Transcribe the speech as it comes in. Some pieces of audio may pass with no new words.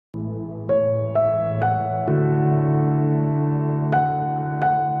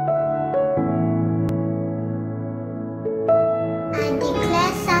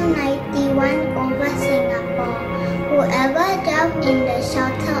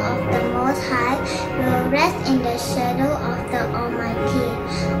shelter of the Most High will rest in the shadow of the Almighty.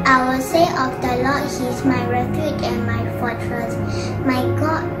 I will say of the Lord, He is my refuge and my fortress, my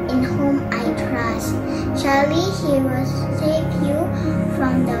God in whom I trust. Surely He will save you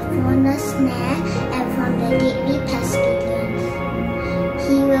from the fowler's snare and from the deadly pestilence.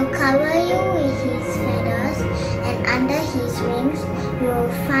 He will cover you with His feathers, and under His wings you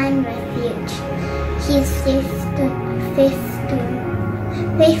will find refuge. His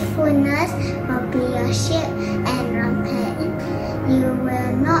faithfulness will be your shield and rampart. You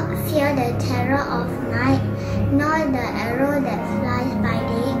will not fear the terror of night, nor the arrow that flies by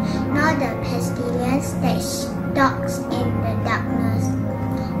day, nor the pestilence that stalks in the darkness,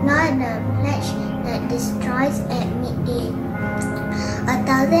 nor the plague that destroys at midday.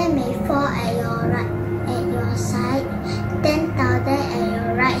 1,000 may fall at your side, 10,000 at your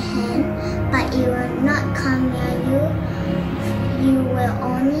right hand, but it will not come near you. You will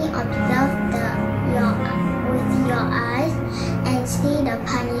only observe with your eyes and see the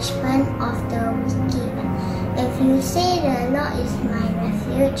punishment of the wicked. If you say the Lord is my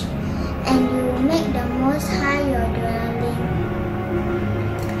refuge, and you make the Most High your dwelling,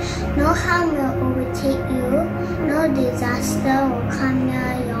 no harm will overtake you, no disaster will come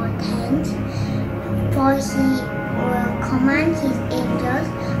near your tent, for He will command His angels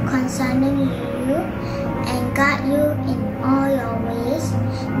concerning you and guard you in all your ways.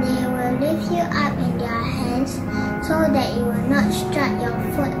 They will lift you up in their hands so that you will not strike your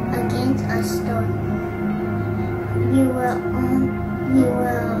foot against a stone. You will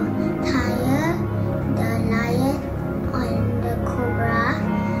tire the lion on the cobra.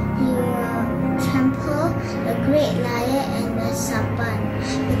 You will trample the great lion and the serpent.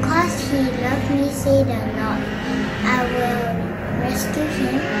 Because He loved me, say the Lord, I will rescue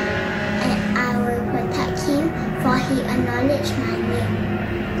him and I will protect him, for he acknowledged my name.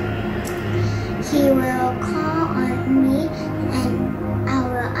 He will call on me and I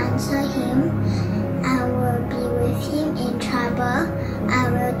will answer him. I will be with him in trouble. I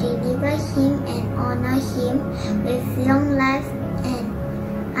will deliver him and honor him with long life, and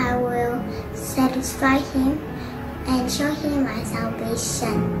I will satisfy him and show him my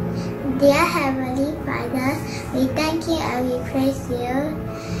salvation. Dear Heavenly Father, we thank you and we praise you.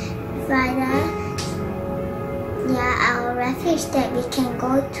 Father, you are our refuge that we can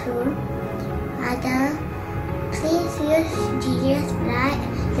go to. Father, please use Jesus' blood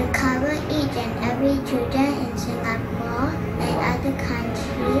to cover each and every children in Singapore and other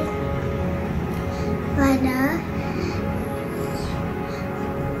countries. Father,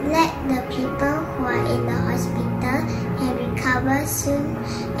 let the people who are in the hospital can recover soon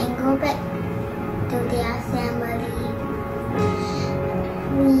and go back to their family.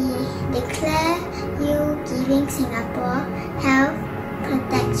 We declare you giving Singapore health,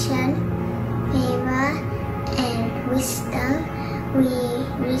 protection, favor, and wisdom. We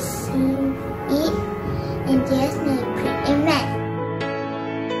receive it. In Jesus' name, pray.